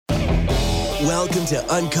Welcome to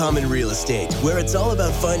Uncommon Real Estate, where it's all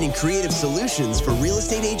about finding creative solutions for real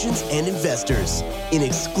estate agents and investors. In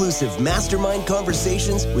exclusive mastermind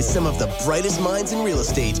conversations with some of the brightest minds in real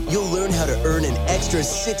estate, you'll learn how to earn an extra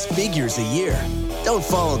 6 figures a year. Don't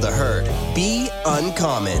follow the herd. Be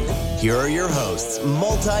uncommon. Here are your hosts,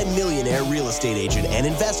 multi-millionaire real estate agent and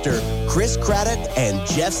investor, Chris Craddock and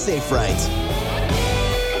Jeff Safright.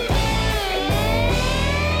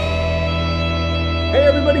 Hey,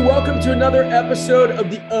 everybody, welcome to another episode of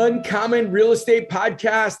the Uncommon Real Estate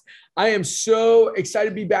Podcast. I am so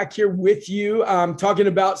excited to be back here with you, talking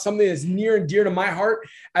about something that's near and dear to my heart.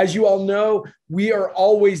 As you all know, we are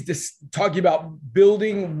always talking about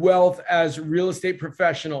building wealth as real estate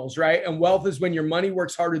professionals, right? And wealth is when your money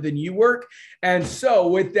works harder than you work. And so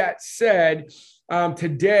with that said,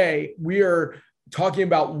 today we are talking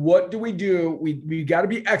about what do we do? We got to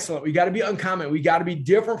be excellent. We got to be uncommon. We got to be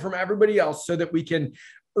different from everybody else so that we can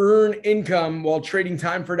earn income while trading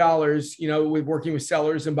time for dollars, with working with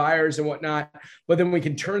sellers and buyers and whatnot. But then we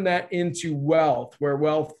can turn that into wealth, where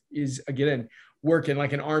wealth is, again, working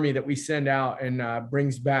like an army that we send out and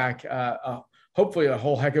brings back hopefully a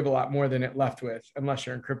whole heck of a lot more than it left with, unless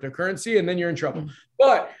you're in cryptocurrency, and then you're in trouble.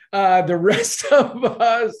 But the rest of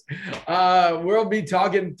us, we'll be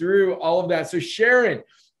talking through all of that. So Sharon,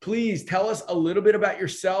 please tell us a little bit about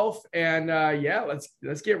yourself, and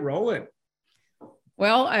let's get rolling.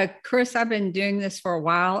 Well, Chris, I've been doing this for a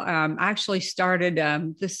while. I actually started,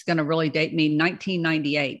 this is going to really date me,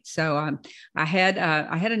 1998. So I had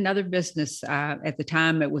another business at the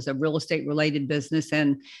time. It was a real estate related business,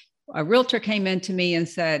 and a realtor came in to me and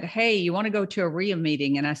said, "Hey, you want to go to a RIA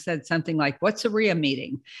meeting?" And I said something like, "What's a RIA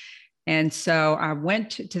meeting?" And so I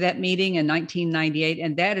went to that meeting in 1998,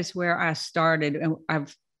 and that is where I started. And I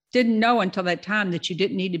didn't know until that time that you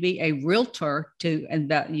didn't need to be a realtor to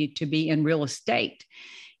be in real estate.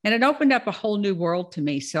 And it opened up a whole new world to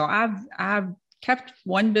me. So I've kept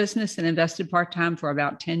one business and invested part-time for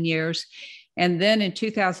about 10 years. And then in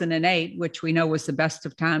 2008, which we know was the best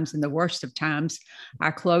of times and the worst of times,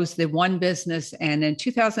 I closed the one business. And in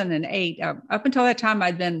 2008, up until that time,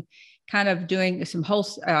 I'd been kind of doing some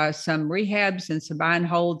rehabs and some buy and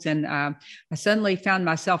holds. And I suddenly found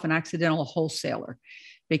myself an accidental wholesaler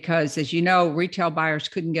because, as you know, retail buyers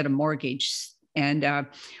couldn't get a mortgage. And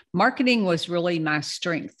marketing was really my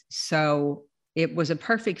strength. So it was a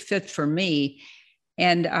perfect fit for me.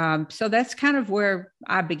 And so that's kind of where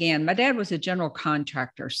I began. My dad was a general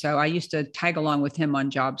contractor, so I used to tag along with him on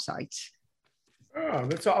job sites. Oh,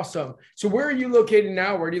 that's awesome. So where are you located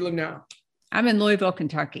now? Where do you live now? I'm in Louisville,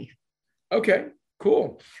 Kentucky. Okay,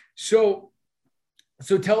 cool. So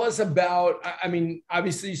tell us about,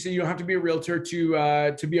 obviously, so you don't have to be a realtor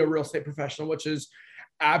to be a real estate professional, which is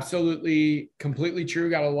absolutely, completely true.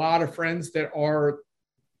 Got a lot of friends that are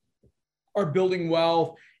building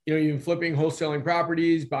wealth, even flipping, wholesaling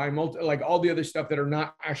properties, buying like all the other stuff that are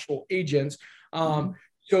not actual agents.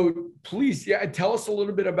 So please, tell us a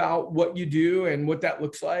little bit about what you do and what that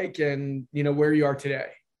looks like and, where you are today.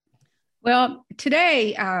 Well,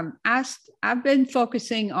 today I've been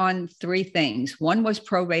focusing on 3 things. One was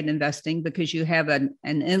probate investing, because you have an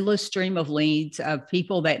endless stream of leads of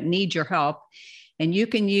people that need your help. And you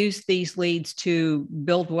can use these leads to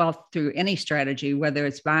build wealth through any strategy, whether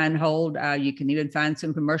it's buy and hold. You can even find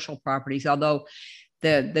some commercial properties, although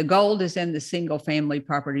the gold is in the single family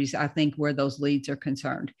properties, I think, where those leads are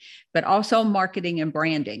concerned. But also marketing and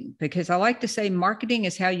branding, because I like to say marketing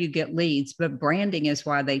is how you get leads, but branding is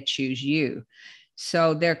why they choose you.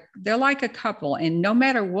 So they're like a couple. And no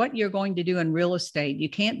matter what you're going to do in real estate, you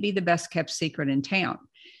can't be the best kept secret in town.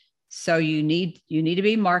 So you need to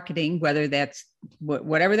be marketing, whether that's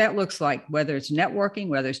whatever that looks like, whether it's networking,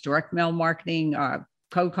 whether it's direct mail marketing,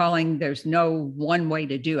 cold calling. There's no one way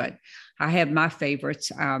to do it. I have my favorites.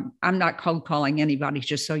 I'm not cold calling anybody,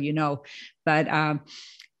 just so you know, but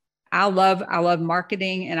I love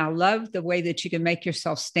marketing, and I love the way that you can make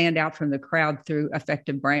yourself stand out from the crowd through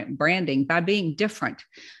effective branding by being different.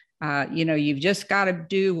 You've just got to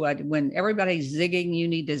do when everybody's zigging, you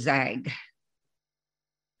need to zag.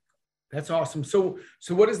 That's awesome. So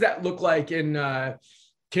what does that look like? And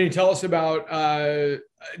can you tell us about a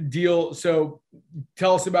deal? So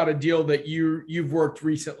tell us about a deal that you've worked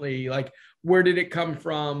recently. Like, where did it come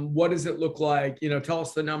from? What does it look like? Tell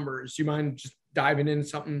us the numbers. Do you mind just diving into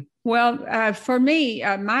something? Well, for me,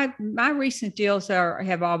 my recent deals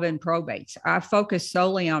have all been probates. I focus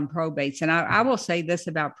solely on probates. And I will say this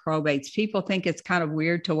about probates. People think it's kind of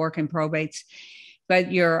weird to work in probates, but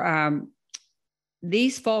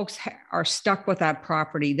these folks are stuck with that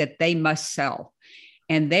property that they must sell,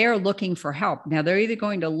 and they are looking for help. Now, they're either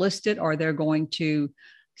going to list it or they're going to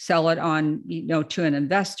sell it on, to an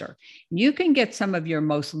investor. You can get some of your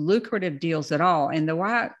most lucrative deals at all. And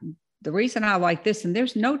the reason I like this, and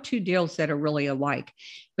there's no two deals that are really alike,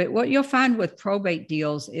 but what you'll find with probate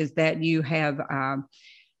deals is that you have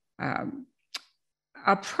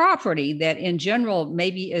a property that in general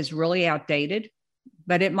maybe is really outdated,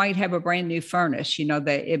 but it might have a brand new furnace,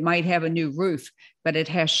 that it might have a new roof, but it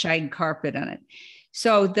has shag carpet in it.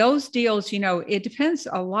 So those deals, it depends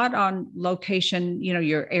a lot on location,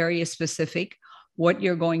 your area specific, what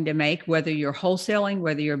you're going to make, whether you're wholesaling,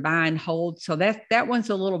 whether you're buying hold. So that one's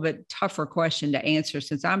a little bit tougher question to answer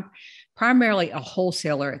since I'm primarily a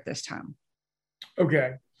wholesaler at this time.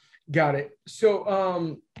 Okay. Got it.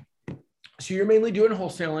 So, so you're mainly doing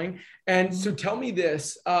wholesaling. And so tell me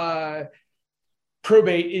this,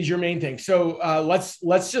 probate is your main thing. So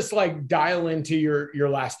let's just like dial into your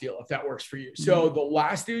last deal, if that works for you. So the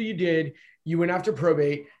last deal you did, you went after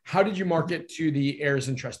probate. How did you market to the heirs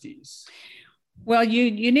and trustees? Well,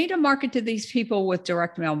 you need to market to these people with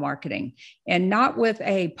direct mail marketing and not with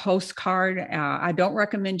a postcard. I don't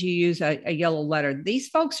recommend you use a yellow letter. These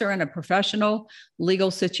folks are in a professional legal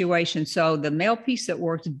situation. So the mail piece that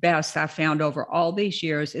works best, I found over all these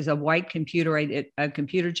years, is a white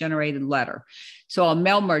computer generated letter. So a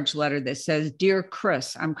mail merge letter that says, "Dear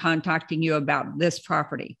Chris, I'm contacting you about this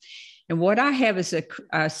property." And what I have is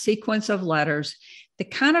a sequence of letters that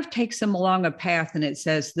kind of takes them along a path, and it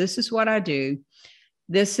says, "This is what I do.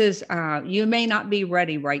 This is, you may not be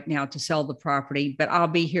ready right now to sell the property, but I'll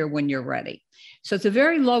be here when you're ready." So it's a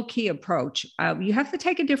very low key approach. You have to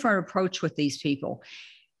take a different approach with these people.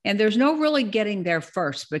 And there's no really getting there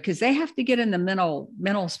first because they have to get in the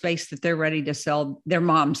mental space that they're ready to sell their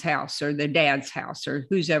mom's house or their dad's house or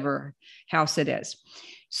whoever house it is.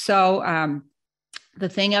 So the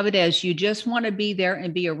thing of it is you just want to be there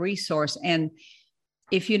and be a resource. And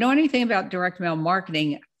if you know anything about direct mail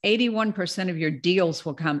marketing, 81% of your deals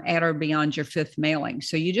will come at or beyond your fifth mailing.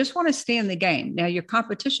 So you just want to stay in the game. Now, your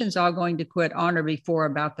competition's all going to quit on or before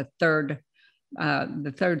about the third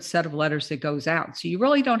set of letters that goes out. So you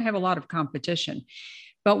really don't have a lot of competition.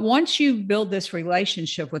 But once you build this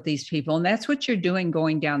relationship with these people, and that's what you're doing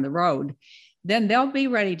going down the road, then they'll be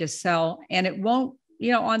ready to sell. And it won't,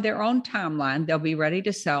 on their own timeline, they'll be ready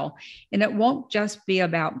to sell. And it won't just be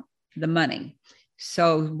about the money.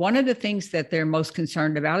 So one of the things that they're most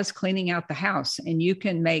concerned about is cleaning out the house. And you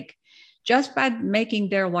can just by making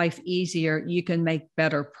their life easier, you can make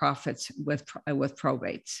better profits with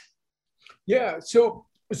probates. Yeah. So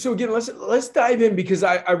again, let's dive in because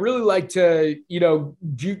I really like to,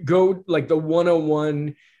 go like the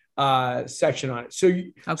 101 section on it. So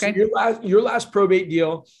your last probate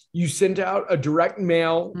deal, you sent out a direct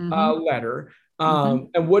mail letter.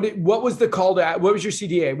 And what was the call to, what was your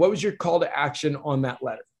CDA? What was your call to action on that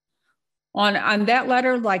letter? On that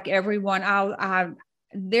letter, like everyone,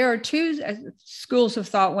 there are two schools of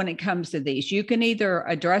thought when it comes to these. You can either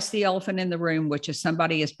address the elephant in the room, which is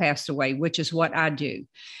somebody has passed away, which is what I do.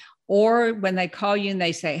 Or when they call you and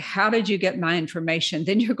they say, "How did you get my information?"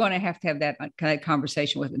 Then you're going to have that kind of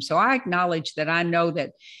conversation with them. So I acknowledge that I know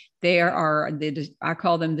that I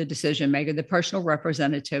call them the decision maker, the personal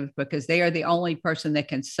representative, because they are the only person that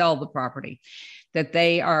can sell the property, that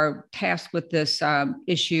they are tasked with this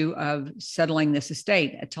issue of settling this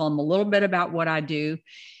estate. I tell them a little bit about what I do.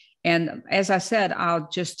 And as I said, I'll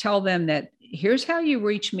just tell them that here's how you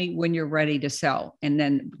reach me when you're ready to sell. And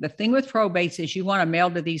then the thing with probates is you want to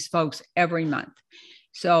mail to these folks every month.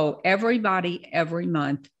 So everybody every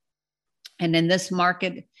month. And in this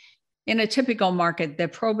market, in a typical market, the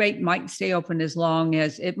probate might stay open as long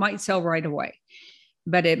as it might sell right away,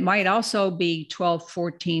 but it might also be 12,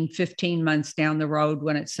 14, 15 months down the road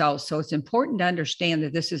when it sells. So it's important to understand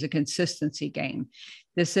that this is a consistency game.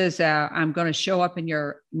 This is, I'm going to show up in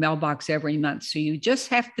your mailbox every month. So you just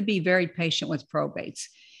have to be very patient with probates.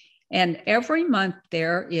 And every month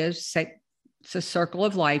there is, it's a circle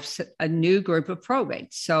of life, a new group of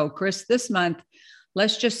probates. So Chris, this month,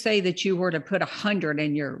 let's just say that you were to put 100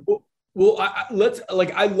 in your... Well,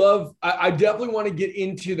 I definitely want to get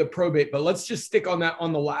into the probate, but let's just stick on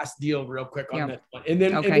the last deal real quick on this one. And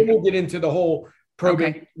then we'll get into the whole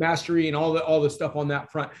probate mastery and all the stuff on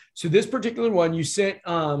that front. So this particular one, you sent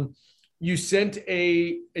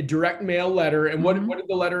a direct mail letter. And what did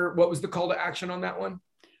the letter, what was the call to action on that one?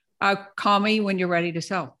 Call me when you're ready to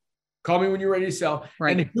sell. Call me when you're ready to sell.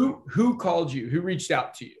 Right. And who called you? Who reached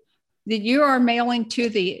out to you? that you are mailing to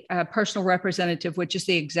the personal representative, which is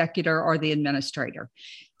the executor or the administrator.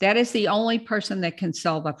 That is the only person that can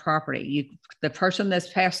sell the property. The person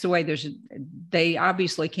that's passed away, they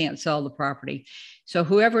obviously can't sell the property. So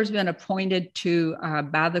whoever's been appointed to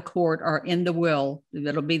by the court or in the will,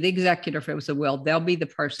 it'll be the executor if it was a will, they'll be the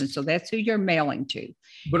person. So that's who you're mailing to.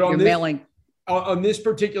 But on this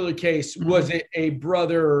particular case, was it a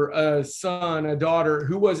brother, a son, a daughter?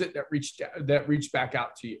 Who was it that reached back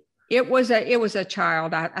out to you? It was a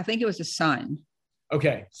child. I think it was a son.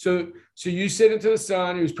 Okay. So you sent it to the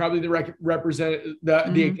son, who's probably the representative,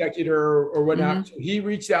 the executor or whatnot. So he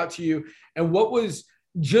reached out to you, and what was,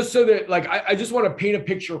 just so that, like, I just want to paint a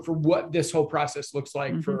picture for what this whole process looks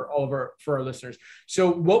like for our listeners. So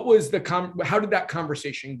what was how did that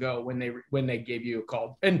conversation go when they gave you a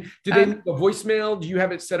call? And did they leave a voicemail? Do you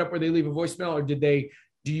have it set up where they leave a voicemail, or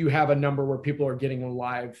do you have a number where people are getting a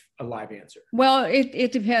live answer? Well,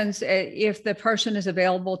 it depends if the person is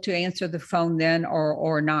available to answer the phone then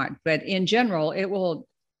or not. But in general, it will.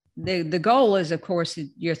 The goal is, of course,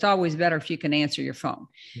 it's always better if you can answer your phone.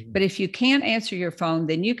 But if you can't answer your phone,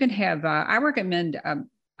 then you can have, I recommend,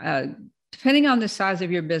 depending on the size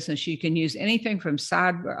of your business, you can use anything from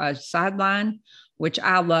Sideline, which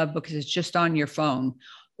I love because it's just on your phone,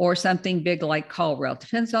 or something big like CallRail.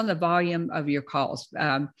 Depends on the volume of your calls.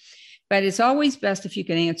 But it's always best if you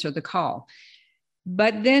can answer the call.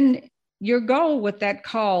 But then your goal with that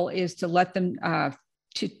call is to let them,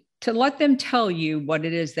 to let them tell you what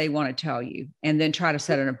it is they want to tell you, and then try to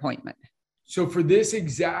set an appointment. So for this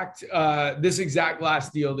exact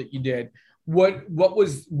last deal that you did,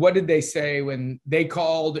 what did they say when they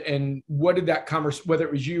called, and what did that conversation, whether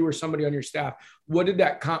it was you or somebody on your staff, what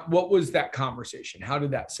was that conversation? How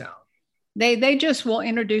did that sound? They just will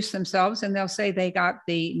introduce themselves, and they'll say they got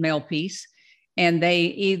the mail piece. And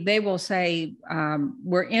they will say,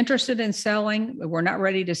 we're interested in selling. We're not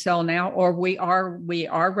ready to sell now, or we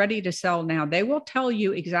are ready to sell now. They will tell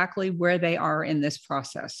you exactly where they are in this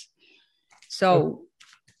process. So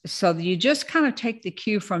you just kind of take the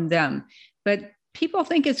cue from them. But people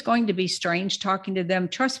think it's going to be strange talking to them.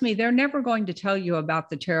 Trust me, they're never going to tell you about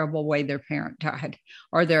the terrible way their parent died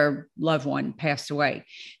or their loved one passed away.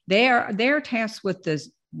 They're tasked with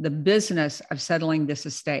the business of settling this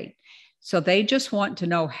estate. So they just want to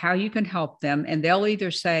know how you can help them. And they'll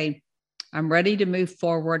either say, I'm ready to move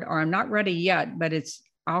forward, or I'm not ready yet, but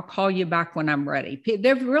I'll call you back when I'm ready.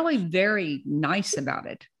 They're really very nice about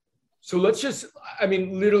it. So let's just,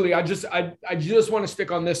 literally, I just want to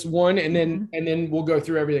stick on this one, and then we'll go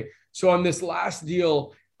through everything. So on this last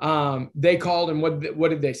deal, they called, and what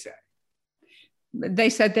did they say?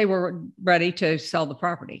 They said they were ready to sell the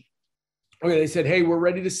property. Okay, they said, "Hey, we're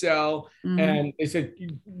ready to sell," and they said,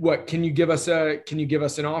 "What? Can you give us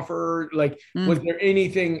an offer? Like, was there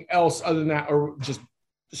anything else other than that, or just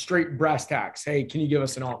straight brass tacks? Hey, can you give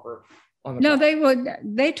us an offer?" On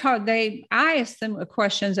the I asked them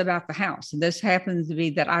questions about the house. And this happens to be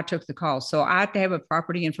that I took the call, so I have to have a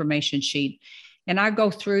property information sheet, and I go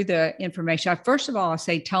through the information. First of all, I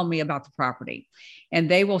say, "Tell me about the property," and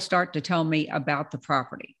they will start to tell me about the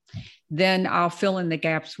property. Then I'll fill in the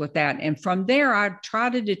gaps with that. And from there, I try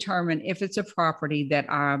to determine if it's a property that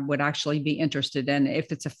I would actually be interested in,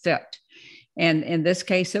 if it's a fit. And in this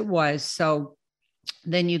case, it was. So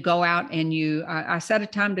then you go out and I set a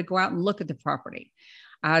time to go out and look at the property.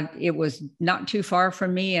 It was not too far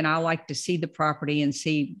from me, and I like to see the property and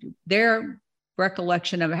see their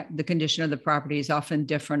recollection of the condition of the property is often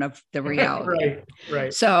different of the reality.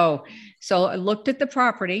 Right. So I looked at the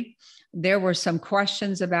property. There were some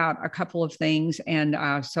questions about a couple of things. And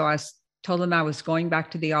so I told them I was going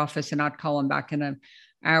back to the office, and I'd call them back in an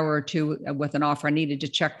hour or two with an offer. I needed to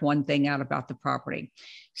check one thing out about the property.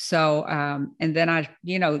 So, and then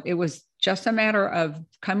it was just a matter of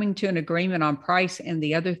coming to an agreement on price. And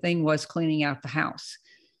the other thing was cleaning out the house.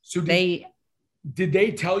 So did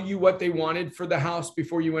they tell you what they wanted for the house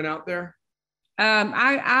before you went out there?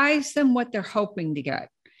 I asked them what they're hoping to get.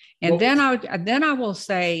 And then I will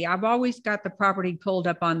say, I've always got the property pulled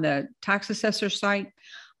up on the tax assessor site.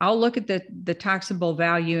 I'll look at the taxable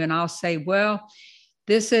value, and I'll say, well,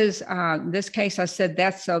 this case, I said,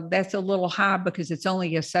 that's a little high because it's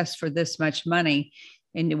only assessed for this much money.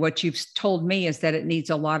 And what you've told me is that it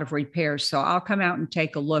needs a lot of repairs. So I'll come out and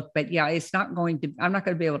take a look, but yeah, I'm not going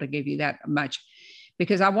to be able to give you that much,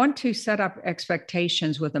 because I want to set up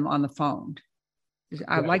expectations with them on the phone.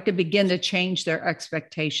 I'd like to begin to change their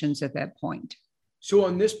expectations at that point. So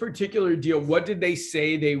on this particular deal, what did they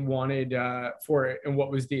say they wanted for it, and what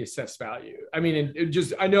was the assessed value? I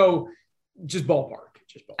know, just ballpark.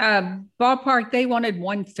 Just ballpark. Ballpark, they wanted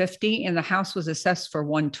 150 and the house was assessed for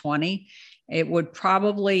 120. It would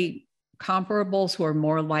probably, comparables were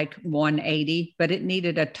more like 180, but it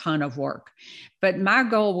needed a ton of work. But my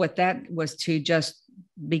goal with that was to just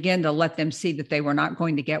begin to let them see that they were not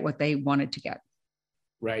going to get what they wanted to get.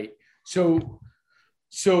 Right. So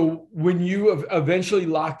when you eventually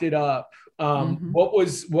locked it up, what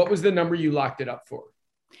was the number you locked it up for?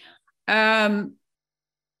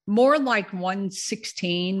 More like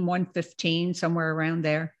 116, 115, somewhere around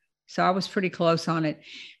there. So I was pretty close on it.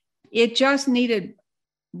 It just needed,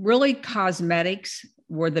 really, cosmetics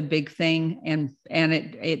were the big thing, and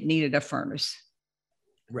it needed a furnace.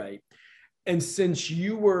 Right. And since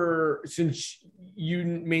you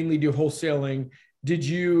mainly do wholesaling,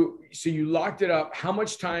 so you locked it up. How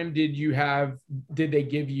much time did they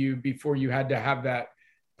give you before you had to have that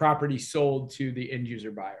property sold to the end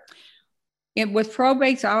user buyer? With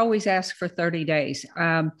probates, I always ask for 30 days.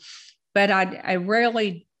 But I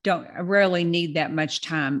rarely need that much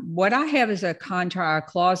time. What I have is a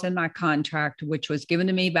clause in my contract, which was given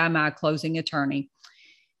to me by my closing attorney.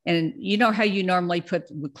 And you know how you normally put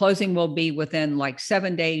closing will be within like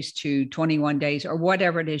 7 days to 21 days or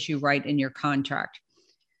whatever it is you write in your contract.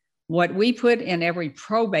 What we put in every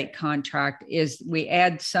probate contract is we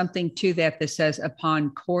add something to that says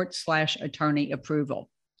upon court/attorney approval.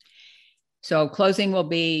 So closing will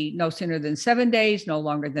be no sooner than 7 days, no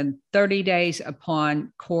longer than 30 days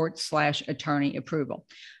upon court/attorney approval.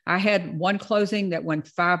 I had one closing that went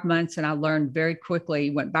 5 months, and I learned very quickly,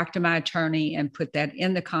 went back to my attorney and put that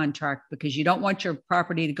in the contract, because you don't want your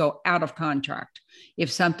property to go out of contract if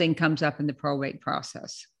something comes up in the probate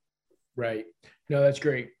process. Right. No, that's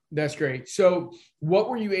great. That's great. So what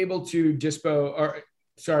were you able to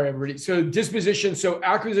everybody. So disposition, so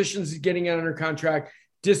acquisitions is getting it under contract.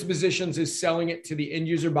 Dispositions is selling it to the end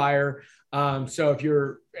user buyer. So if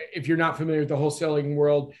you're not familiar with the wholesaling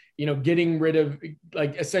world, getting rid of,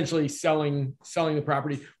 like, essentially selling the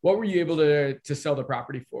property. What were you able to sell the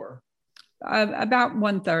property for? About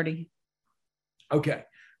 130. Okay,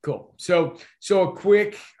 cool. So a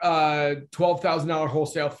quick $12,000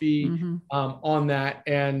 wholesale fee on that,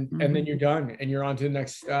 and then you're done, and you're on to the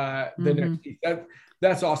next next piece.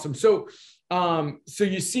 That's awesome. So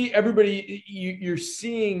you see everybody, you're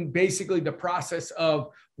seeing basically the process of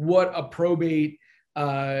what a probate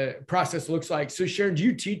process looks like. So Sharon, do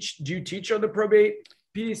you teach on the probate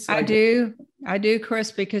piece? I do,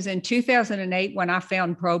 Chris, because in 2008, when I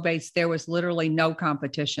found probates, there was literally no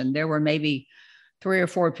competition. There were maybe 3 or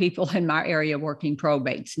 4 people in my area working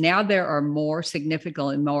probates. Now there are more,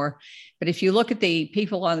 significantly more. But if you look at the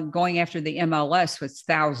people going after the MLS, with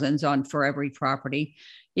thousands for every property,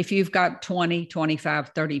 if you've got 20,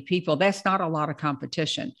 25, 30 people, that's not a lot of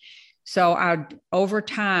competition. So over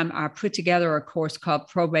time, I put together a course called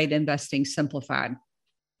Probate Investing Simplified.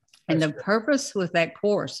 And the purpose with that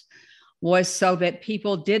course was so that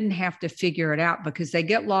people didn't have to figure it out, because they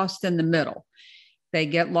get lost in the middle. They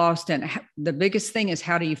get lost in, the biggest thing is,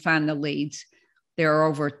 how do you find the leads? There are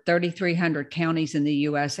over 3,300 counties in the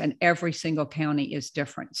US, and every single county is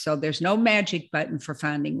different. So there's no magic button for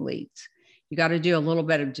finding leads. You got to do a little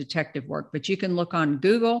bit of detective work, but you can look on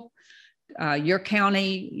Google, your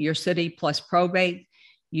county, your city plus probate.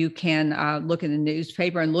 You can look in the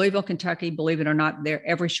newspaper. In Louisville, Kentucky, believe it or not,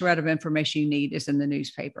 every shred of information you need is in the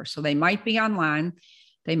newspaper. So they might be online,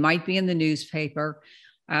 they might be in the newspaper.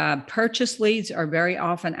 Purchase leads are very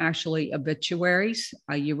often actually obituaries.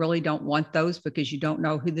 You really don't want those, because you don't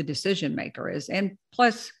know who the decision maker is. And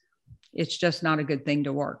plus, it's just not a good thing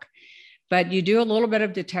to work. But you do a little bit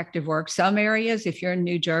of detective work. Some areas, if you're in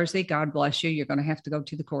New Jersey, God bless you, you're going to have to go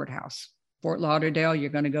to the courthouse. Fort Lauderdale, you're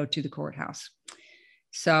going to go to the courthouse.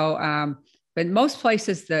 So, but most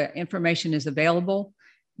places, the information is available.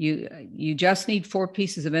 You just need 4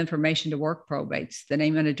 pieces of information to work probates: the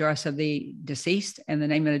name and address of the deceased and the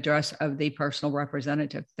name and address of the personal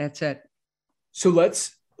representative. That's it. So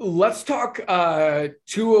let's talk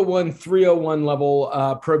 201, 301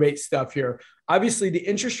 level probate stuff here. Obviously, the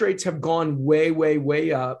interest rates have gone way, way,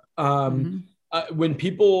 way up. When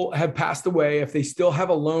people have passed away, if they still have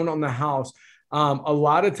a loan on the house, a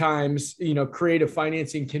lot of times, creative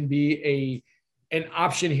financing can be an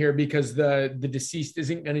option here, because the deceased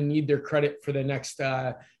isn't going to need their credit for the next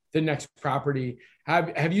property.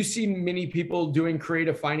 Have you seen many people doing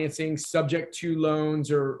creative financing subject to loans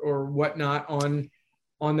or whatnot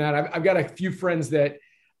on that? I've got a few friends that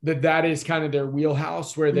is kind of their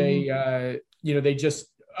wheelhouse, where they just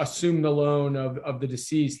assume the loan of the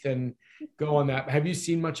deceased and go on that. Have you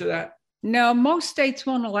seen much of that? No, most states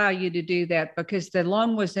won't allow you to do that, because the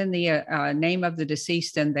loan was in the name of the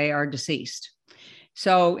deceased and they are deceased.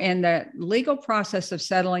 So in the legal process of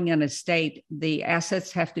settling an estate, the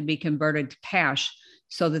assets have to be converted to cash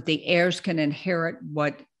so that the heirs can inherit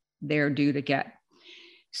what they're due to get.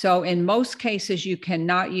 So in most cases, you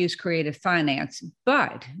cannot use creative finance.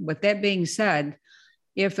 But with that being said,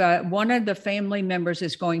 if one of the family members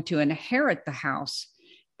is going to inherit the house,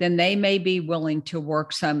 then they may be willing to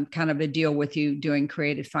work some kind of a deal with you doing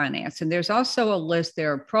creative finance. And there's also a list,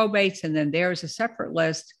 there are probates, and then there's a separate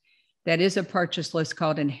list that is a purchase list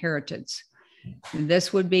called inheritance. And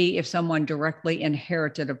this would be if someone directly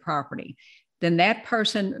inherited a property, then that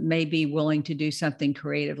person may be willing to do something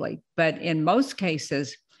creatively. But in most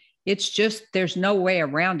cases, it's just, there's no way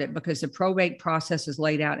around it because the probate process is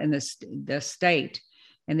laid out in the state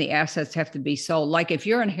and the assets have to be sold. Like if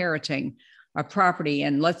you're inheriting a property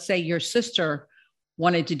and let's say your sister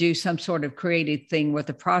wanted to do some sort of creative thing with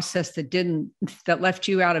a process that left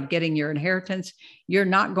you out of getting your inheritance, you're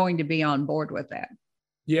not going to be on board with that.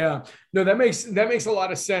 Yeah, no, that makes a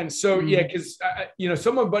lot of sense. So yeah, because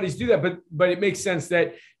some of my buddies do that, but it makes sense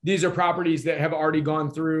that these are properties that have already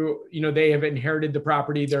gone through. They have inherited the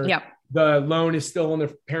property. The loan is still in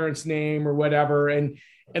their parents' name or whatever. And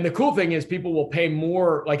the cool thing is, people will pay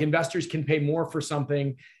more. Like investors can pay more for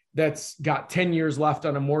something that's got 10 years left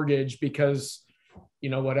on a mortgage because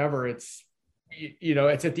whatever it's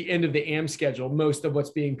at the end of the AM schedule. Most of what's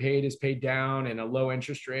being paid is paid down and a low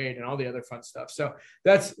interest rate and all the other fun stuff. So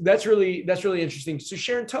that's really interesting. So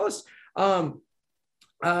Sharon, tell us,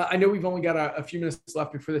 I know we've only got a few minutes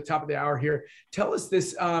left before the top of the hour here. Tell us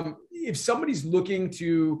this, if somebody's looking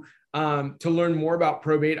to learn more about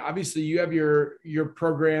probate, obviously you have your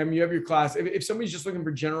program, you have your class. If somebody's just looking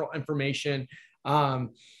for general information,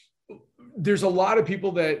 there's a lot of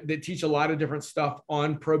people that teach a lot of different stuff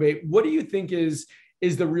on probate. What do you think is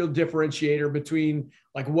the real differentiator between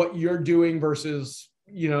like what you're doing versus,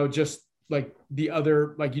 just like the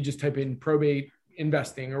other, like you just type in probate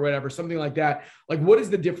investing or whatever, something like that. Like what is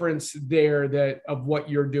the difference there of what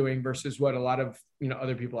you're doing versus what a lot of,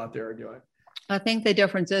 other people out there are doing? I think the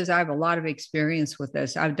difference is I have a lot of experience with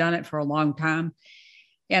this. I've done it for a long time.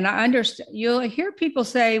 And I understand, you'll hear people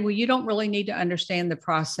say, well, you don't really need to understand the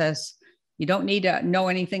process. You don't need to know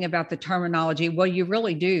anything about the terminology. Well, you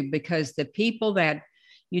really do, because the people that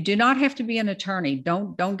you do not have to be an attorney.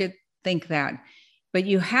 Don't think that, but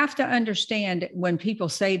you have to understand when people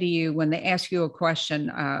say to you, when they ask you a question,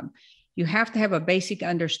 you have to have a basic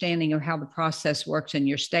understanding of how the process works in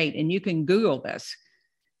your state. And you can Google this.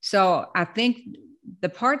 So I think the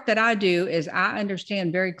part that I do is I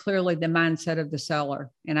understand very clearly the mindset of the seller,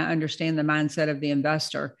 and I understand the mindset of the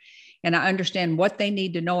investor. And I understand what they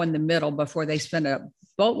need to know in the middle before they spend a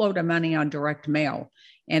boatload of money on direct mail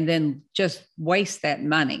and then just waste that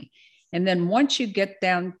money. And then once you get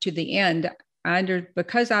down to the end,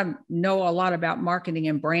 because I know a lot about marketing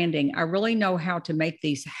and branding, I really know how to make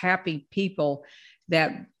these happy people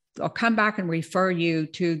that will come back and refer you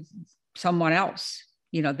to someone else.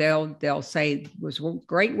 They'll say, it was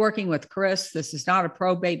great working with Chris. This is not a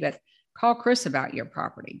probate, but call Chris about your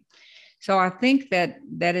property. So I think that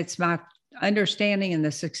it's my understanding and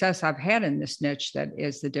the success I've had in this niche that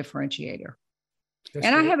is the differentiator. That's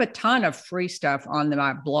and great. I have a ton of free stuff on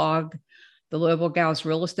my blog, the Louisville Gals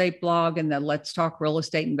Real Estate blog, and the Let's Talk Real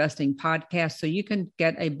Estate Investing podcast. So you can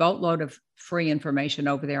get a boatload of free information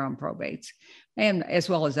over there on probates, and as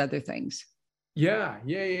well as other things. Yeah.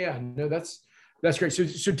 No, that's great.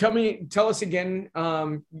 So tell us again,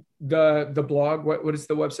 the blog. What is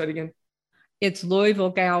the website again? It's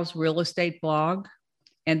Louisville Gals Real Estate blog.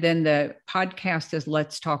 And then the podcast is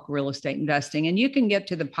Let's Talk Real Estate Investing. And you can get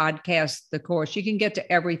to the podcast, the course, you can get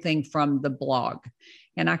to everything from the blog.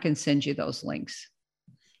 And I can send you those links.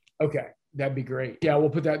 Okay, that'd be great. Yeah,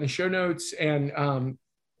 we'll put that in the show notes and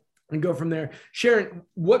go from there. Sharon,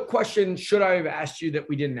 what question should I have asked you that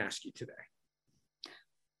we didn't ask you today?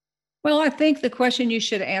 Well, I think the question you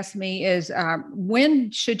should ask me is, when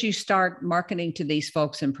should you start marketing to these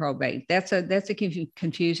folks in probate? That's a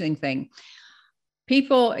confusing thing.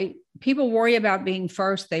 People worry about being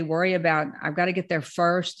first. They worry about, I've got to get there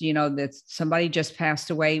first, that somebody just passed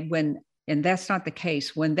away, and that's not the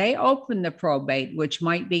case. When they open the probate, which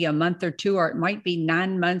might be a month or two, or it might be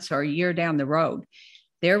 9 months or a year down the road,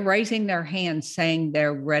 they're raising their hands saying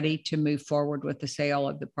they're ready to move forward with the sale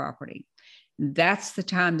of the property. That's the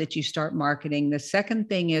time that you start marketing. The second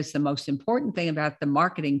thing is, the most important thing about the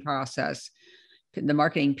marketing process, the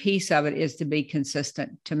marketing piece of it, is to be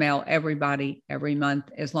consistent, to mail everybody every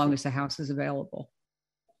month as long as the house is available.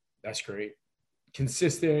 That's great.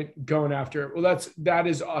 consistent, going after it. Well, that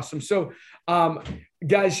is awesome. So,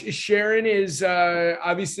 guys, Sharon is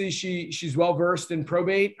obviously she's well versed in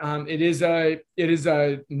probate. It is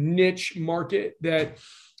a niche market that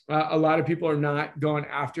a lot of people are not going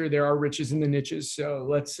after. There are riches in the niches. So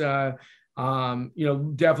let's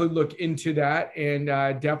definitely look into that, and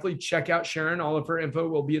definitely check out Sharon. All of her info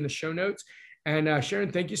will be in the show notes. And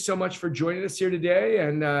Sharon, thank you so much for joining us here today.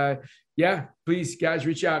 And yeah, please, guys,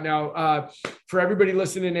 reach out. Now, for everybody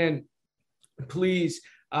listening in, please,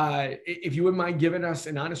 if you wouldn't mind giving us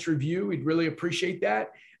an honest review, we'd really appreciate that.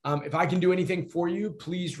 If I can do anything for you,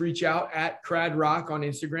 please reach out at Crad Rock on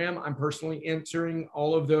Instagram. I'm personally answering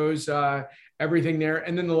all of those, everything there.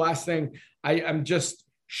 And then the last thing, I'm just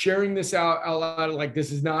sharing this out loud. Like,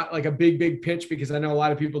 this is not like a big pitch, because I know a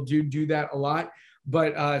lot of people do that a lot.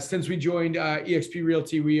 But since we joined eXp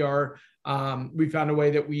Realty, we found a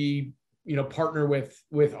way that we partner with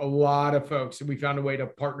a lot of folks, and we found a way to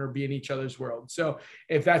partner, be in each other's world. So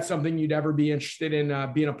if that's something you'd ever be interested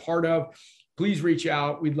in being a part of, please reach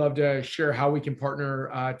out. We'd love to share how we can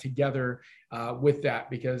partner together with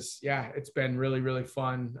that, because it's been really, really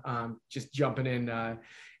fun just jumping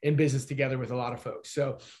in business together with a lot of folks.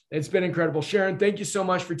 So it's been incredible. Sharon, thank you so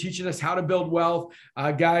much for teaching us how to build wealth.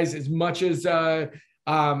 Guys, as much as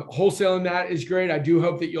wholesaling that is great, I do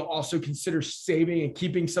hope that you'll also consider saving and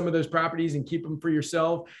keeping some of those properties and keep them for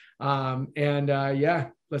yourself.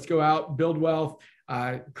 Let's go out, build wealth,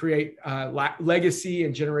 create legacy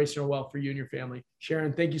and generational wealth for you and your family.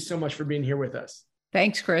 Sharon, thank you so much for being here with us.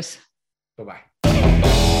 Thanks, Chris. Bye-bye.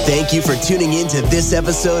 Thank you for tuning in to this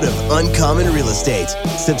episode of Uncommon Real Estate.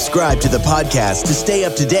 Subscribe to the podcast to stay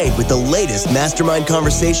up to date with the latest mastermind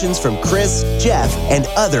conversations from Chris, Jeff, and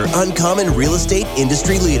other uncommon real estate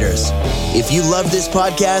industry leaders. If you love this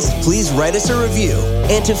podcast, please write us a review.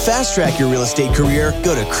 And to fast track your real estate career,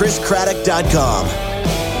 go to chriscraddock.com.